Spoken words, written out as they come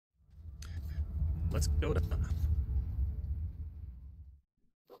let's go down.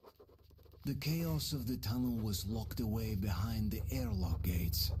 The chaos of the tunnel was locked away behind the airlock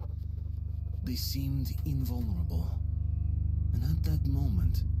gates. They seemed invulnerable. And at that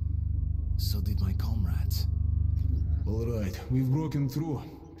moment, so did my comrades. All right, we've broken through.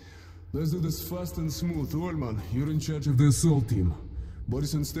 Let's do this fast and smooth. Olman, you're in charge of the assault team.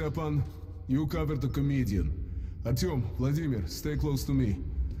 Boris and Stepan, you cover the comedian. Artyom, Vladimir, stay close to me.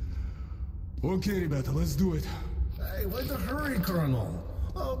 Okay, ребята, let's do it. Hey, why the hurry, Colonel?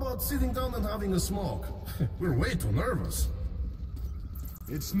 How about sitting down and having a smoke? We're way too nervous.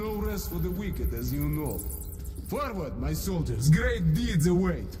 It's no rest for the wicked, as you know. Forward, my soldiers. Great deeds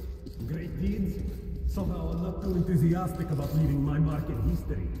await. Great deeds? Somehow I'm not too enthusiastic about leaving my mark in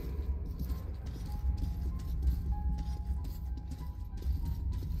history.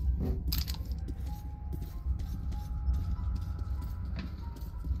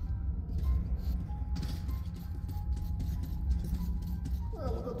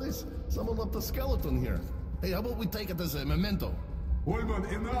 Look at this. Someone left a skeleton here. Hey, how about we take it as a memento?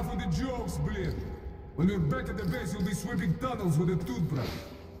 Olman, enough of the jokes, blin. When we're back at the base, you'll be sweeping tunnels with a toothbrush.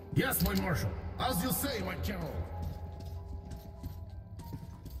 Yes, my marshal. As you say, my general.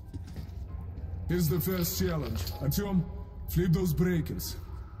 Here's the first challenge. Artyom, flip those breakers.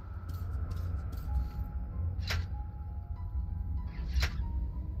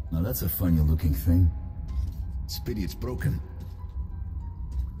 Now that's a funny looking thing. It's a pity it's broken.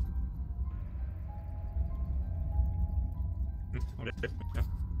 Okay, yeah.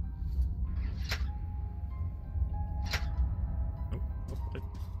 Oh, okay.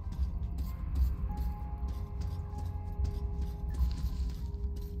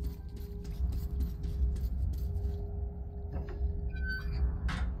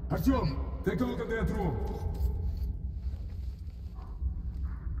 Artyom, take a look at that room.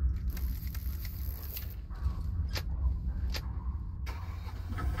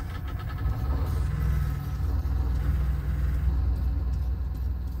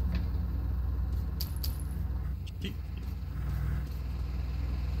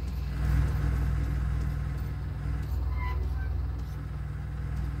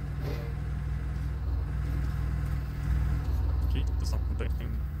 Key to something.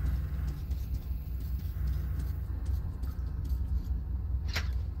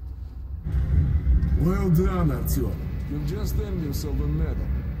 Well done, Artyom. You've just earned yourself a medal.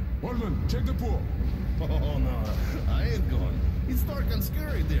 Olman, check the pool. Oh, no. I ain't going. It's dark and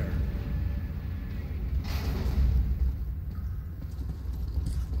scary there.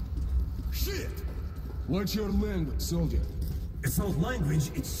 Shit! Watch your language, soldier. It's not language,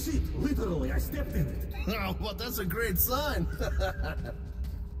 it's shit. Literally, I stepped in it. Oh, well, that's a great sign.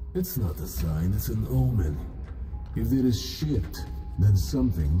 It's not a sign, it's an omen. If there is shit, then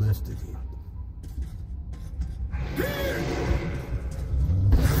something left it here.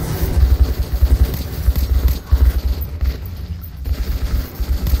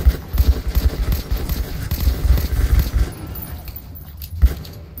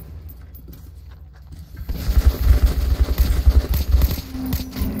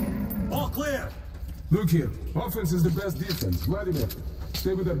 All clear! Look here, offense is the best defense. Vladimir,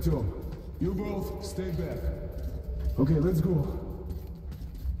 stay with Artyom. You both, stay back. Okay, let's go.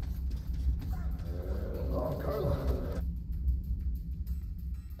 Oh, Carla.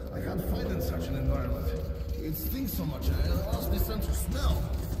 I can't fight in such an environment. It stinks so much, I lost my sense of smell.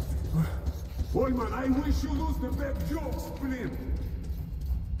 Olman, I wish you lose the bad jokes, please.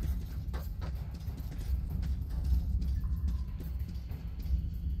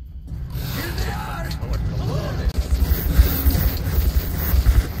 Here they are!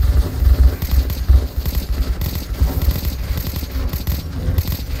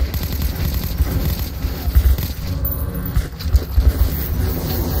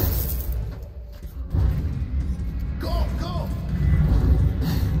 Go, go!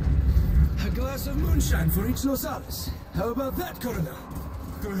 A glass of moonshine for each Nosalis. How about that, Colonel?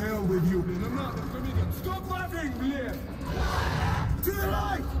 To hell with you, blin. I'm not a comedian. Stop laughing, blin! To the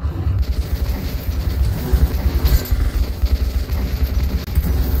right!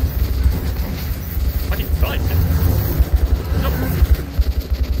 Fucking fine. No.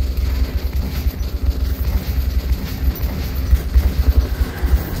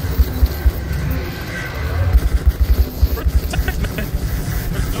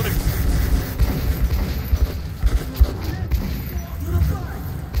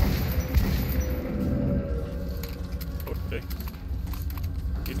 Okay.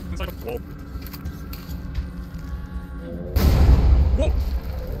 He's inside a wall. Whoa!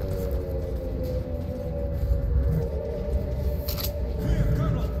 Here,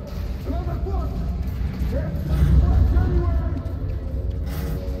 Colonel! Another one!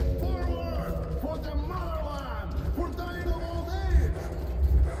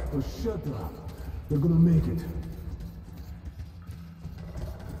 We're gonna make it.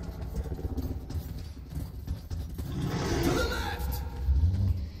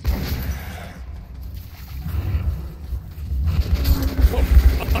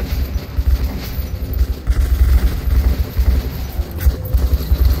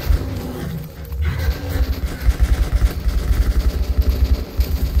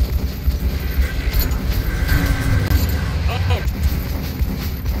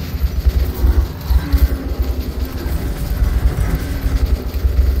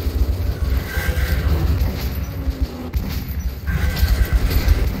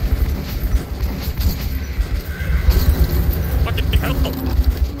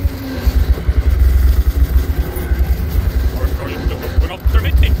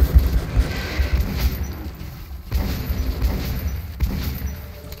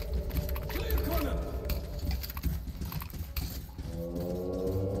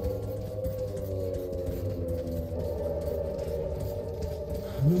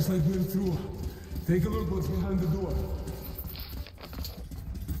 Looks like we're through. Take a look what's behind the door.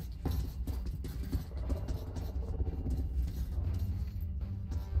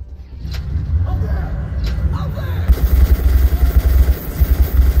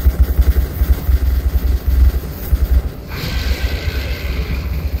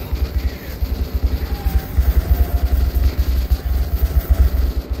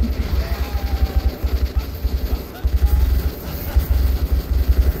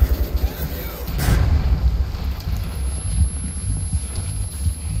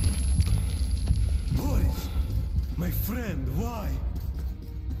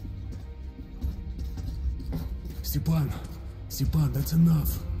 Stepan, that's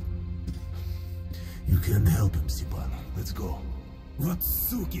enough. You can't help him, Stepan. Let's go. What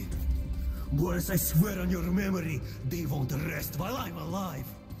suki? Boris, I swear on your memory, they won't rest while I'm alive.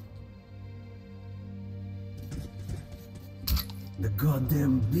 The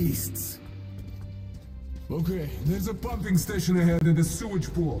goddamn beasts. Okay, there's a pumping station ahead and a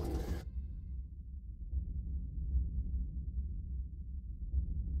sewage pool.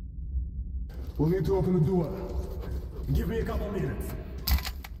 We'll need to open the door. Give me a couple minutes.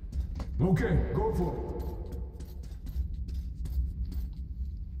 Okay, go for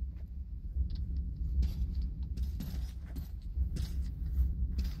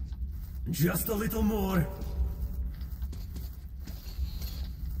it. Just a little more.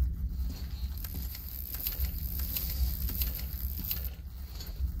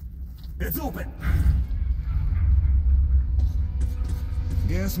 It's open.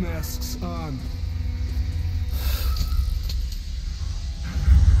 Gas masks on.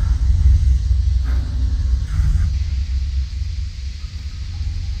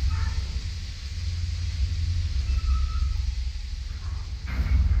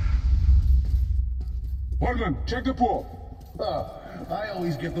 Horman, check the pool. I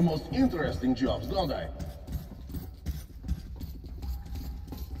always get the most interesting jobs, don't I?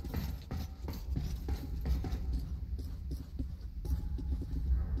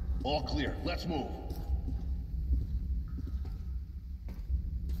 All clear, let's move.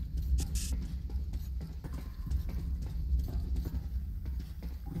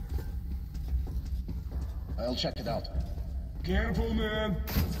 I'll check it out. Careful, man.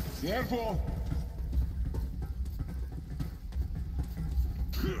 Careful.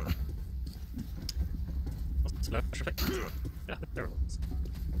 Slash effect. Yeah, there it was.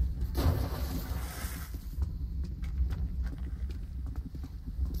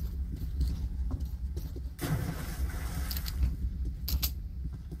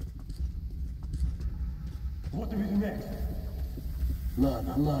 What do we do next?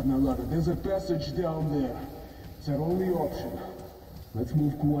 Ладно. There's a passage down there. It's our only option. Let's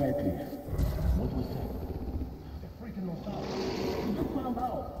move quietly. What was that? The freaking nostalgia. You just found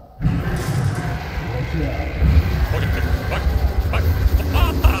out. Watch out.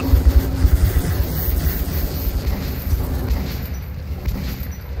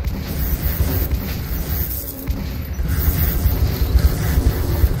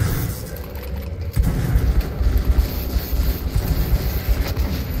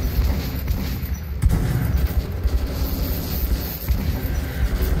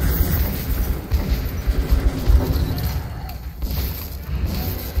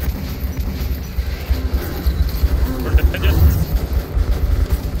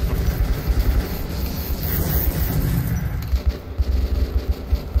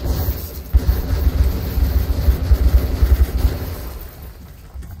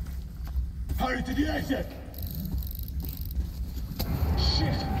 Hurry to the exit!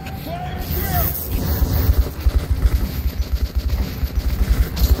 Shit! Fire is here!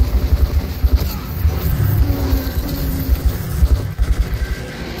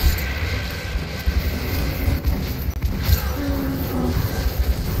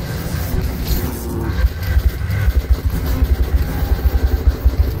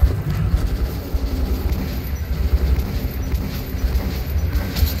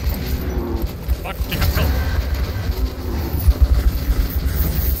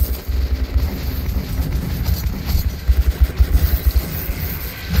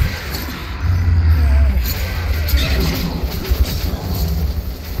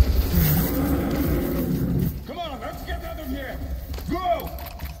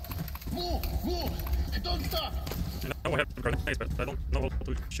 nice, but I don't know how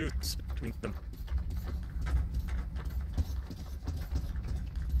to shoot between them.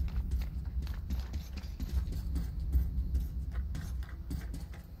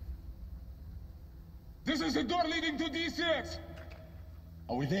 This is the door leading to D6!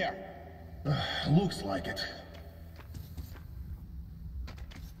 Are we there? Looks like it.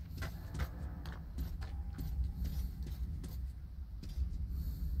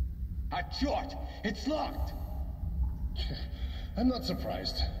 Черт! It's locked! I'm not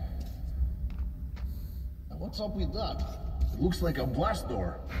surprised. What's up with that? It looks like a blast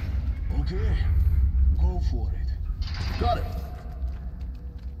door. Okay, go for it. Got it.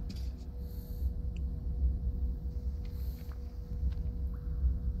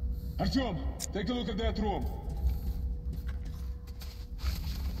 Artyom, take a look at that room.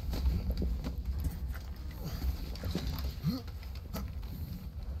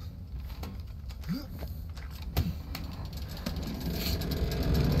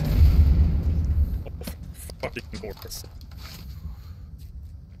 Fucking corpus.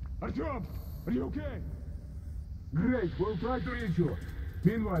 Artyom, are you okay? Great, we'll try to reach you.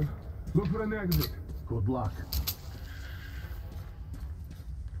 Meanwhile, look for an exit. Good luck.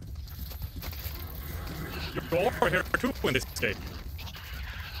 You're over here too in this game.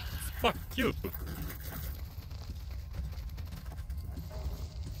 Fuck you.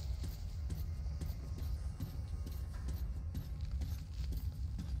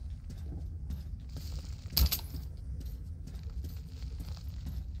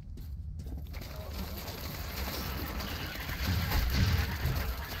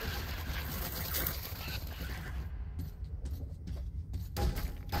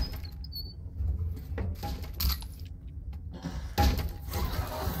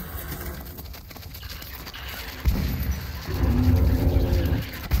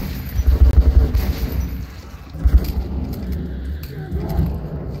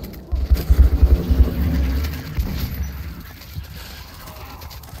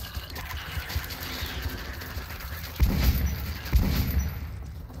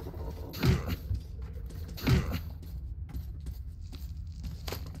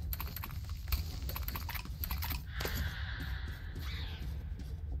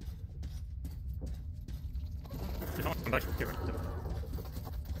 Come back here.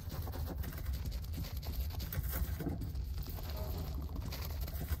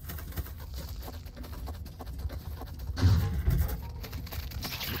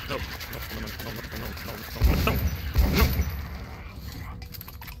 No.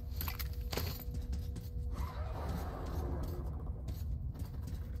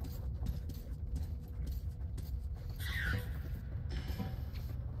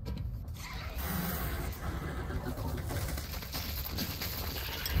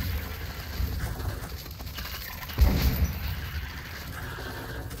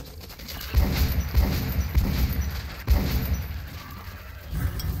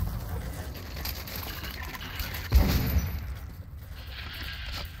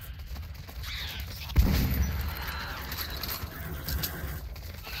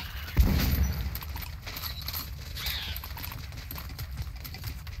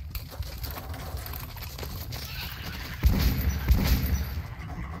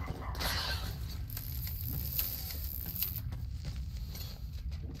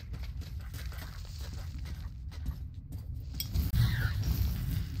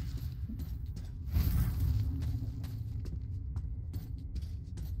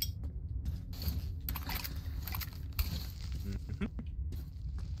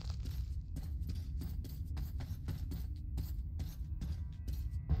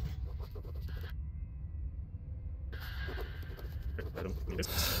 I don't need it.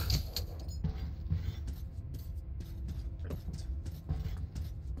 I don't.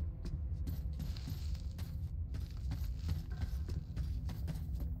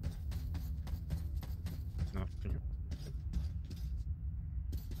 No, can you?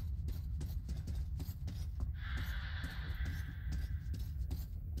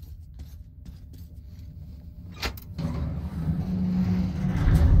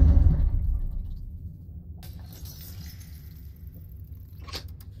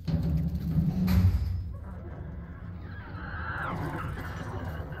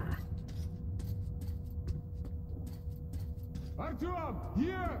 Artyom,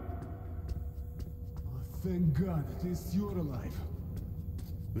 here! Oh, thank God, at least you're alive.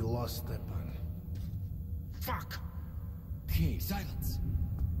 We lost Stepan. Fuck! Hey, silence!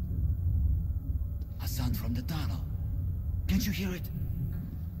 A sound from the tunnel. Can't you hear it?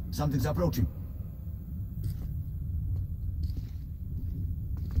 Something's approaching.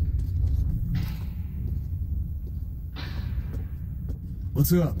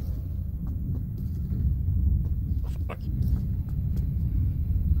 What's up? Fuck.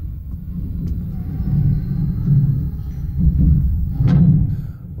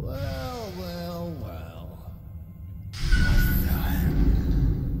 Well.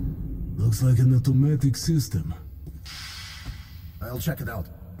 Looks like an automatic system. I'll check it out.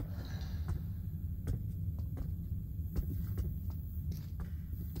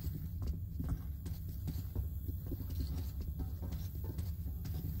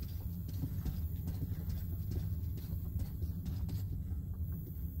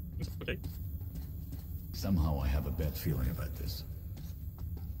 Okay. Somehow I have a bad feeling about this.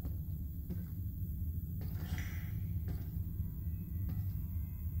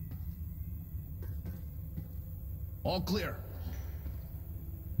 All clear.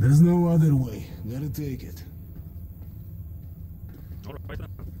 There's no other way. Gotta take it. All right then.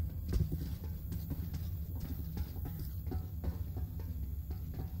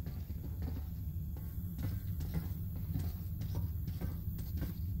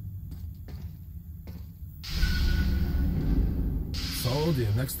 So the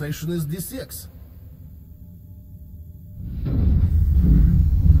next station is D6.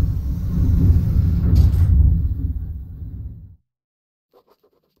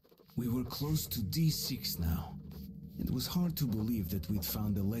 We were close to D6 now. It was hard to believe that we'd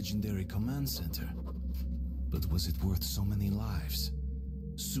found the legendary command center. But was it worth so many lives?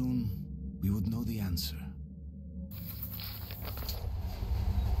 Soon, we would know the answer.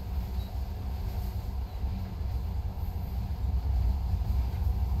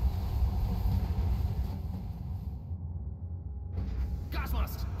 Gas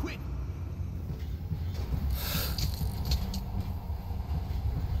mask, quick!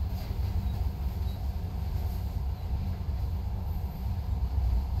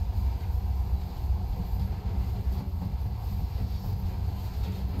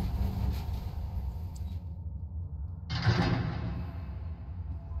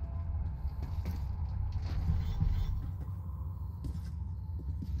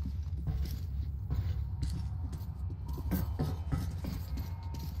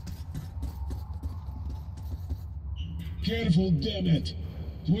 Careful, damn it!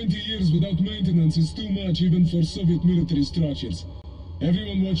 20 years without maintenance is too much even for Soviet military structures.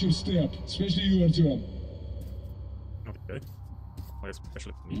 Everyone watch your step, especially you, Artyom. Okay. Why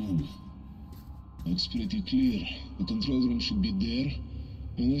especially me? Looks pretty clear. The control room should be there.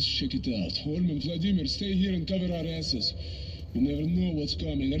 And let's check it out. Holman, Vladimir, stay here and cover our asses. You never know what's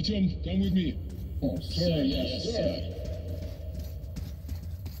coming. Artyom, come with me. Oh, sir, yes, sir.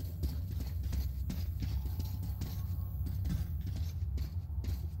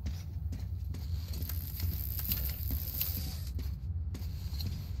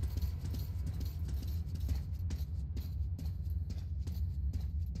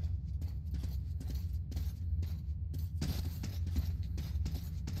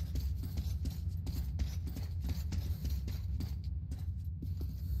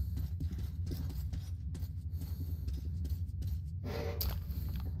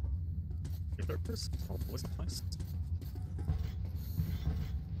 Purpose? Always nice.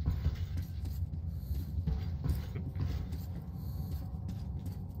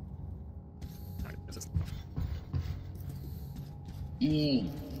 Alright, this is enough. You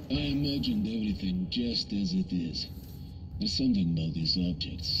know, I imagined everything just as it is. There's something about these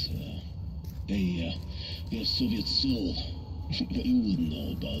objects. They have Soviet soul. But you wouldn't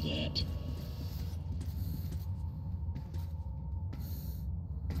know about that.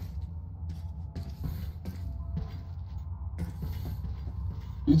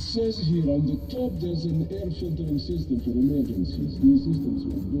 It says here on the top there's an air filtering system for emergencies. These systems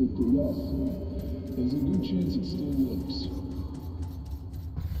were built to last. There's a good chance it still works.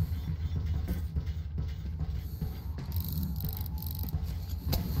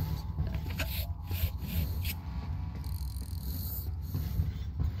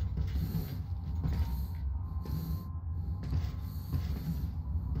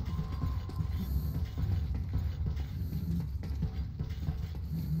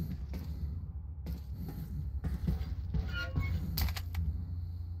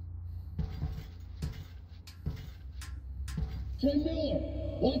 Frank Miller,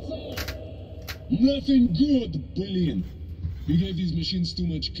 what's up? Nothing good, Berlin. We gave these machines too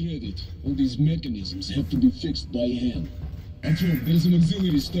much credit. All these mechanisms have to be fixed by hand. Artyom, there's an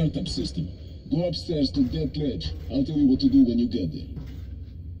auxiliary startup system. Go upstairs to that ledge. I'll tell you what to do when you get there.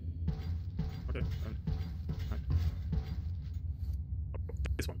 Okay.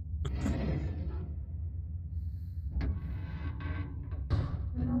 This one.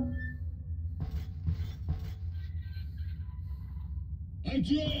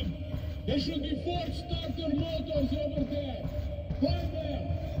 Artyom! There should be 4 starter motors over there! Find them!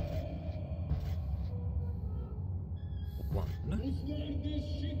 One. To start this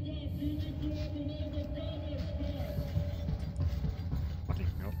shit up, you need to open all the covers first!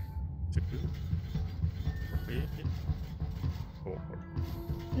 Fucking hell. 2, 3, 4.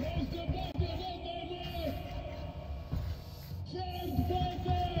 Press the button on my left! First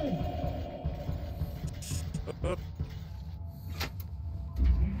button!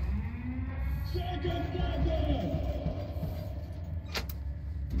 Second button!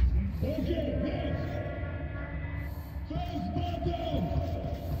 Okay, next! First button!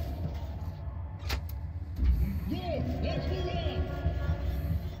 Go! Let's move on!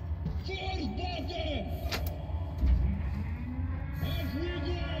 First button! As we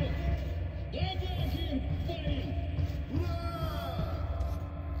go! Get back here, buddy!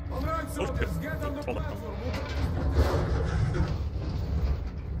 All right, soldiers, get on the platform.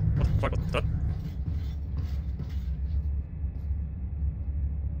 What the fuck was that?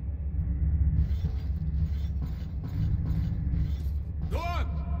 Go on!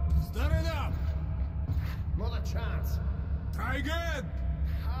 Start it up! Not a chance. Try again!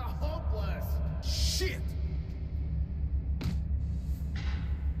 How hopeless. Shit!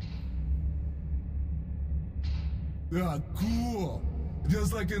 Ah, cool!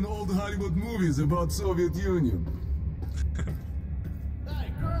 Just like in old Hollywood movies about Soviet Union.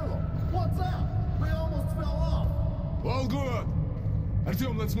 Hey, Colonel, what's up? We almost fell off. All good!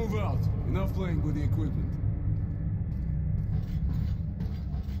 Artyom, let's move out. Enough playing with the equipment.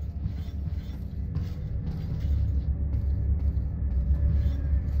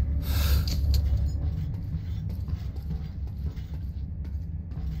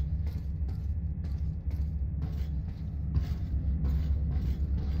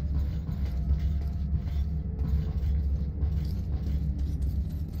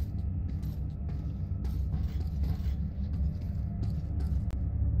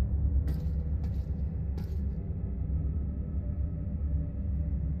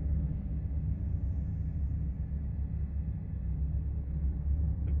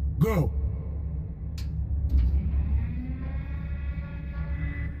 Go!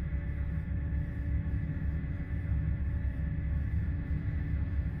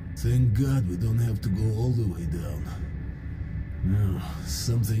 Thank God we don't have to go all the way down. No,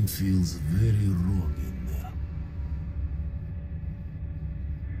 something feels very wrong in there.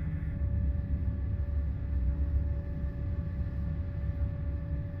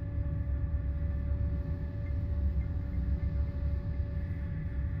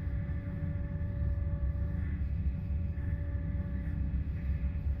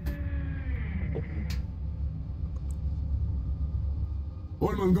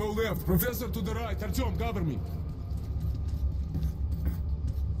 Orman, go left. Professor to the right. Artyom, cover me.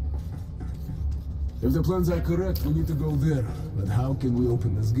 If the plans are correct, we need to go there. But how can we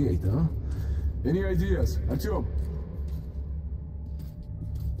open this gate, huh? Any ideas? Artyom?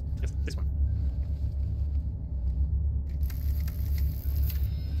 Yes, this one.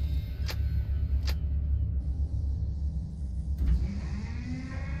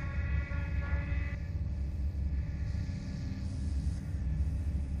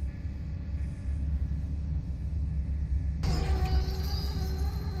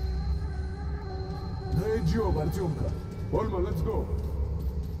 Great job, Artyomka. Orman, let's go.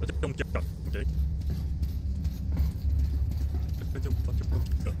 Okay.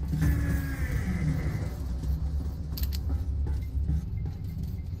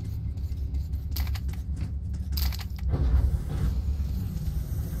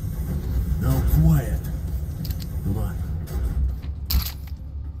 Now quiet. Come on.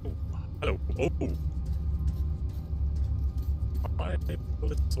 Oh, hello. Oh. I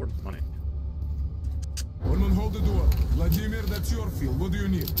put a sword of money. Orman, hold the door. Vladimir, that's your field. What do you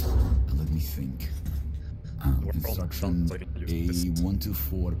need? Let me think. Instruction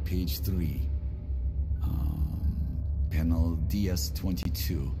A124, page 3. Panel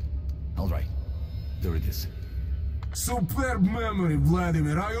DS22. All right. There it is. Superb memory,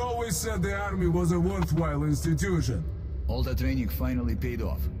 Vladimir. I always said the army was a worthwhile institution. All the training finally paid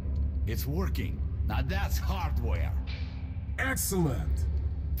off. It's working. Now that's hardware. Excellent.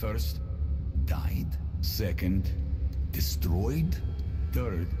 First, died. Second, destroyed.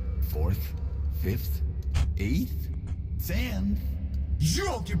 Third, fourth, fifth, eighth, 10th.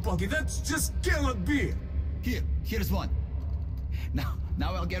 Ёлки-палки, that just cannot be. Here's one. Now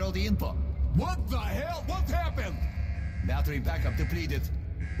I'll get all the info. What the hell? What happened? Battery backup depleted.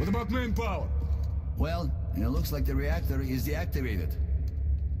 What about main power? Well, it looks like the reactor is deactivated.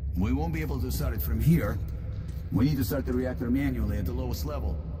 We won't be able to start it from here, We need to start the reactor manually at the lowest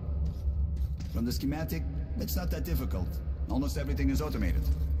level. From the schematic, it's not that difficult. Almost everything is automated.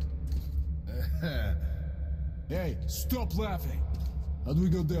 Hey, stop laughing! How do we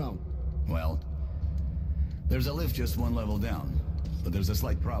go down? Well, there's a lift just one level down, but there's a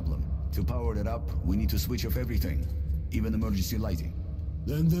slight problem. To power it up, we need to switch off everything, even emergency lighting.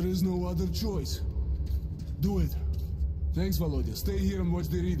 Then there is no other choice. Do it. Thanks, Volodya. Stay here and watch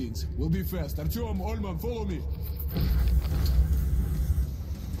the readings. We'll be fast. Artyom, Olman, follow me.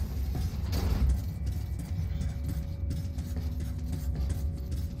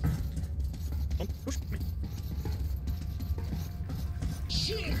 Don't push me.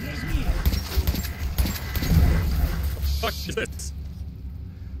 Shit, there's me! What is this?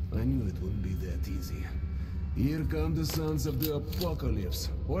 I knew it wouldn't be that easy. Here come the sons of the apocalypse.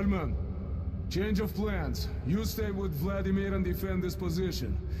 Olman, change of plans. You stay with Vladimir and defend this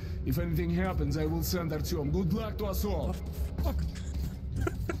position. If anything happens, I will send Artyom. Good luck to us all. Fuck.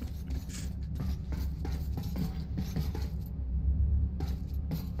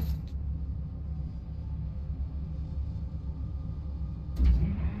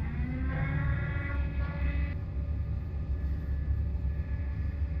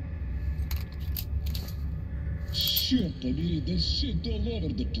 Черт побери, there's shit all over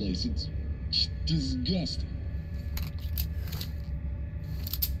the place. It's disgusting.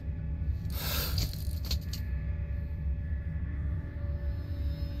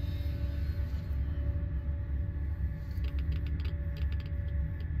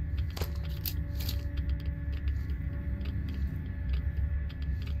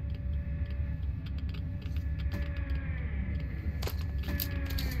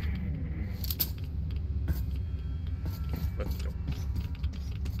 Let's go.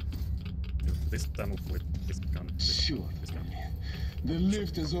 This time with this gun. Sure. This gun. The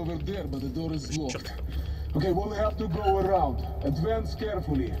lift is over there, but the door is locked. Okay, we'll have to go around. Advance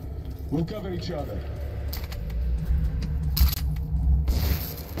carefully. We'll cover each other.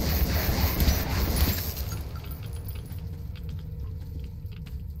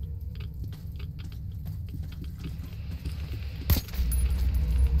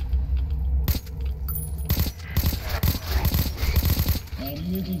 Our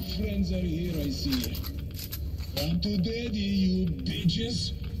little friends are here, I see. Come to daddy, you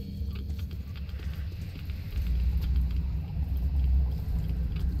bitches!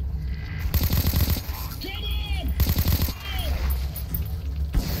 Come on!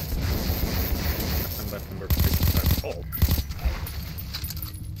 And that number is all.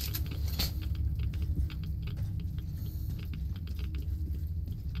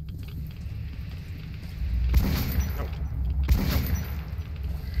 No.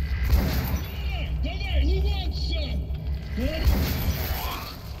 Давай, who wants some? Huh?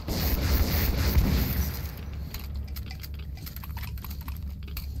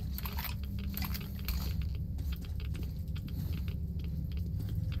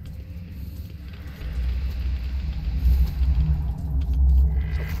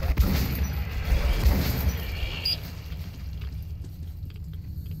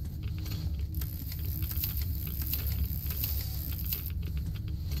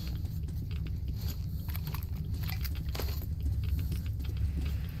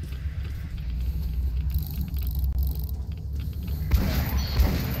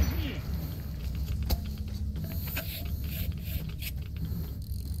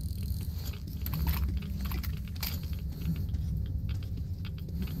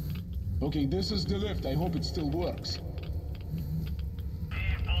 Okay, this is the lift. I hope it still works.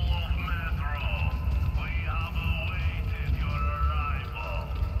 People of Metro, we have awaited your arrival.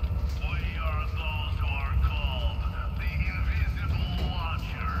 We are those who are called the Invisible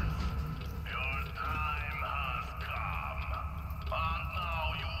Watchers. Your time has come, and now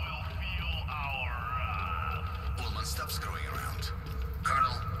you will feel our wrath. Ullman, stop screwing around.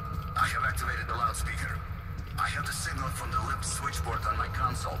 Colonel, I have activated the loudspeaker. I have the signal from the lift switchboard on my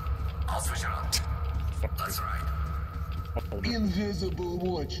console. I'll switch it on. That's right. Invisible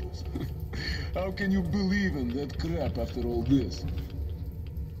watchers. How can you believe in that crap after all this?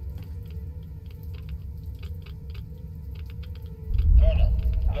 Colonel,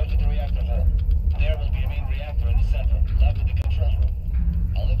 go to the reactor hall. There will be a main reactor in the center, left of the control room.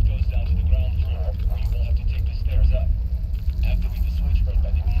 A lift goes down to the ground floor, where you will have to take the stairs up. Activate the switchboard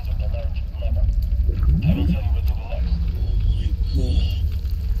by the means of the large lever. I will tell you what to do next. Oh my god.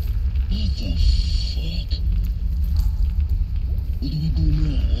 What the fuck? What do we do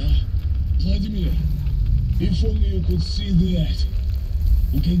now, huh? Vladimir, if only you could see that.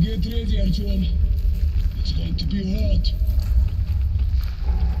 Okay, get ready, Artyom. It's going to be hot.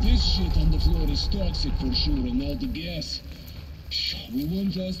 This shit on the floor is toxic for sure, and now the gas. We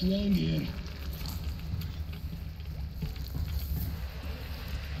won't last long here.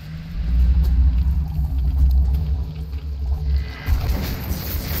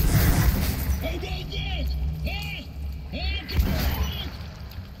 How about that? Huh? Huh?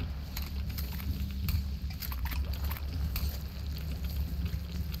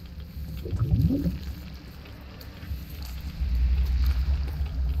 Come on!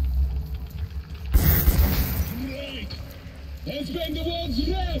 Right! Let's bang the walls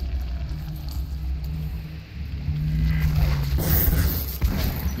red!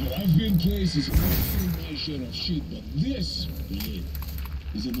 Now, I've been places and I've seen my share of shit, but this, yeah,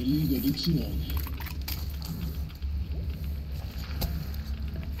 is in a league of its own.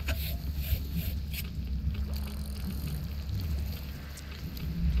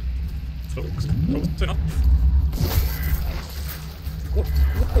 So close enough. Whoa,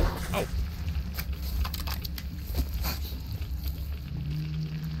 whoa, ow.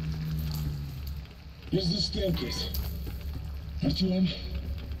 Here's the staircase. Artyom,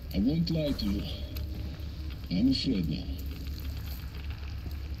 I won't lie to you. I'm afraid now.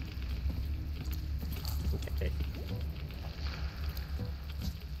 Okay.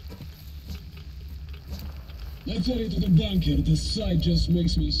 Let's head into the bunker. The sight just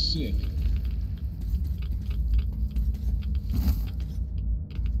makes me sick.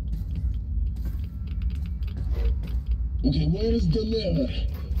 Okay, where is the lever?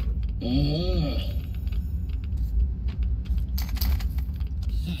 Ah.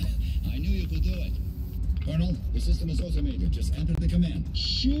 I knew you could do it. Colonel, the system is automated. Just enter the command.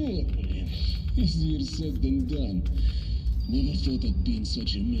 Sure, man. Easier said than done. Never thought I'd be in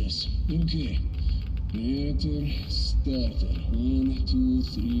such a mess. Okay. Reactor, starter. 1, 2,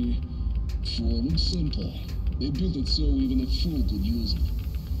 3, 4. Looks simple. They built it so even a fool could use it.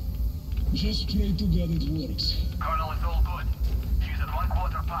 Just pray to God it works. Colonel, it's all good. She's at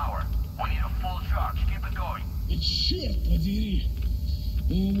 1/4 power. We need a full charge. Keep it going. It's short, Padiri.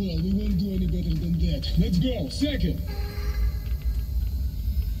 Oh well, we won't do any better than that. Let's go. Second.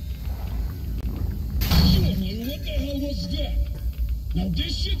 Sure, now what the hell was that? Now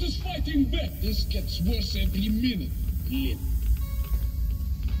this shit is fighting back. This gets worse every minute. Yeah.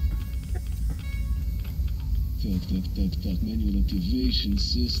 Talk. Manual activation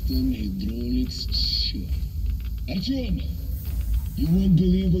system, hydraulics. Sure. Artyom, you won't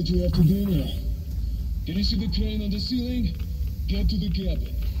believe what you have to do now. Can you see the crane on the ceiling? Get to the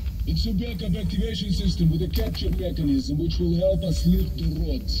cabin. It's a backup activation system with a capture mechanism which will help us lift the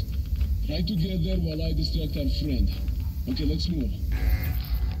rods. Try to get there while I distract our friend. Okay, let's move.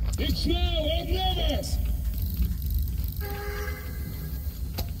 It's now or never!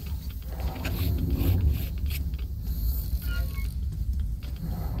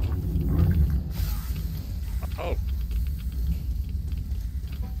 Oh.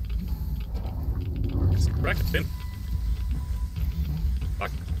 Just crack it in.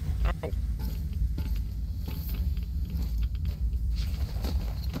 Fuck. Ow.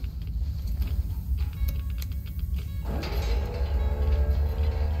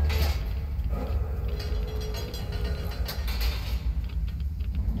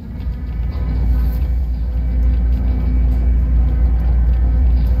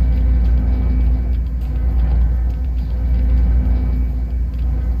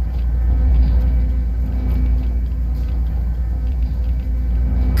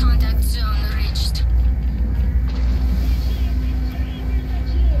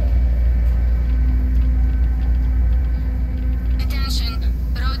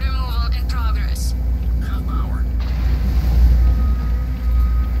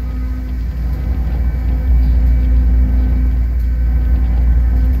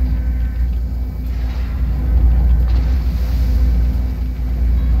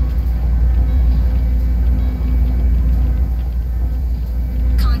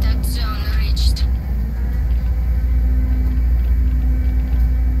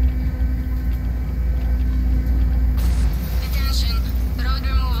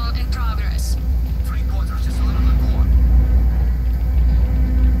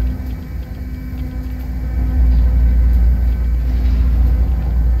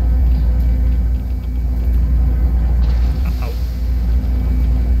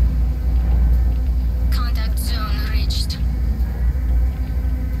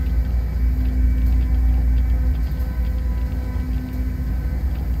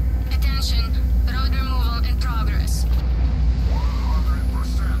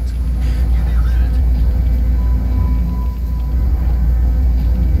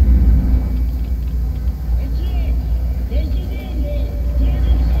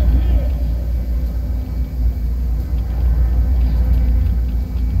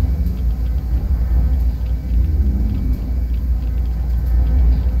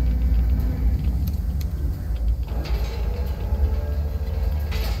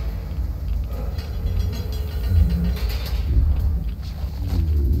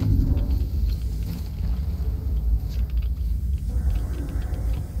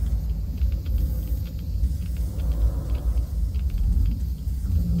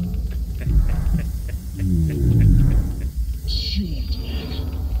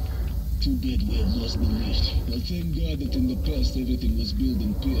 have lost the lift, but thank God that in the past everything was built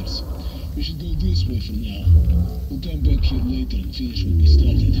in pairs. We should go this way for now. We'll come back here later and finish what we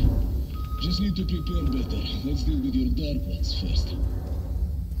started. Just need to prepare better. Let's deal with your dark ones first.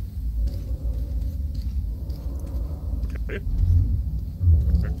 Okay.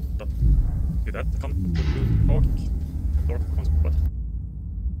 Did that come to talk? Dark ones, but...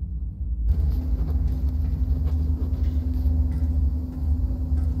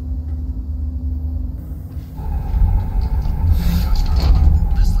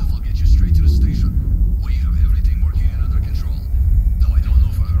 This lift will get you straight to the station. We have everything working and under control. Though I don't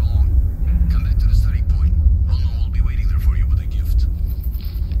know for how long. Come back to the starting point. Unknown will be waiting there for you with a gift.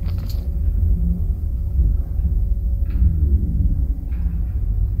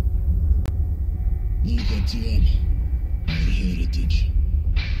 Look at them. Our heritage.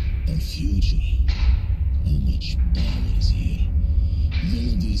 Our future. How much power is here.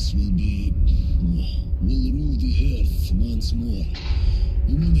 All of this will be... will rule the earth once more.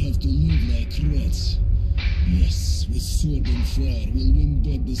 We won't have to live like rats. Yes, with sword and fire, we'll win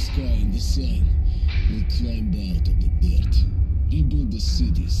back the sky and the sun. We'll climb out of the dirt. Rebuild the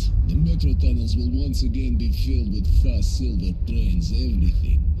cities. The metro tunnels will once again be filled with fast silver trains.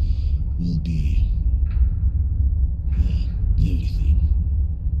 Everything will be... everything.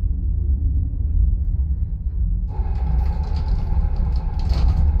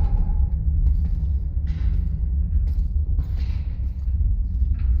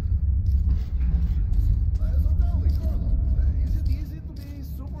 Is it easy to be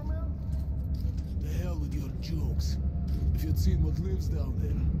Superman? The hell with your jokes. If you'd seen what lives down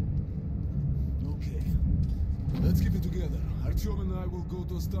there. Okay. Let's keep it together. Artyom and I will go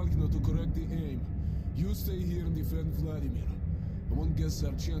to Ostankino to correct the aim. You stay here and defend Vladimir. I won't guess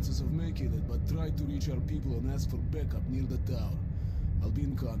our chances of making it, but try to reach our people and ask for backup near the tower. I'll be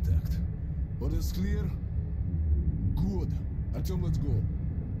in contact. Orders clear? Good. Artyom, let's go.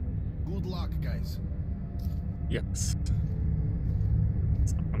 Good luck, guys. Yes.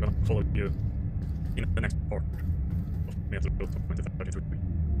 So I'm gonna follow you in the next part of Metro 2033.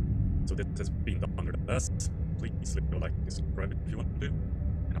 So this has been done under the best. Please leave a like and subscribe if you want to,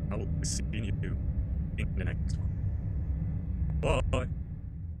 and I will be seeing you in the next one. Bye!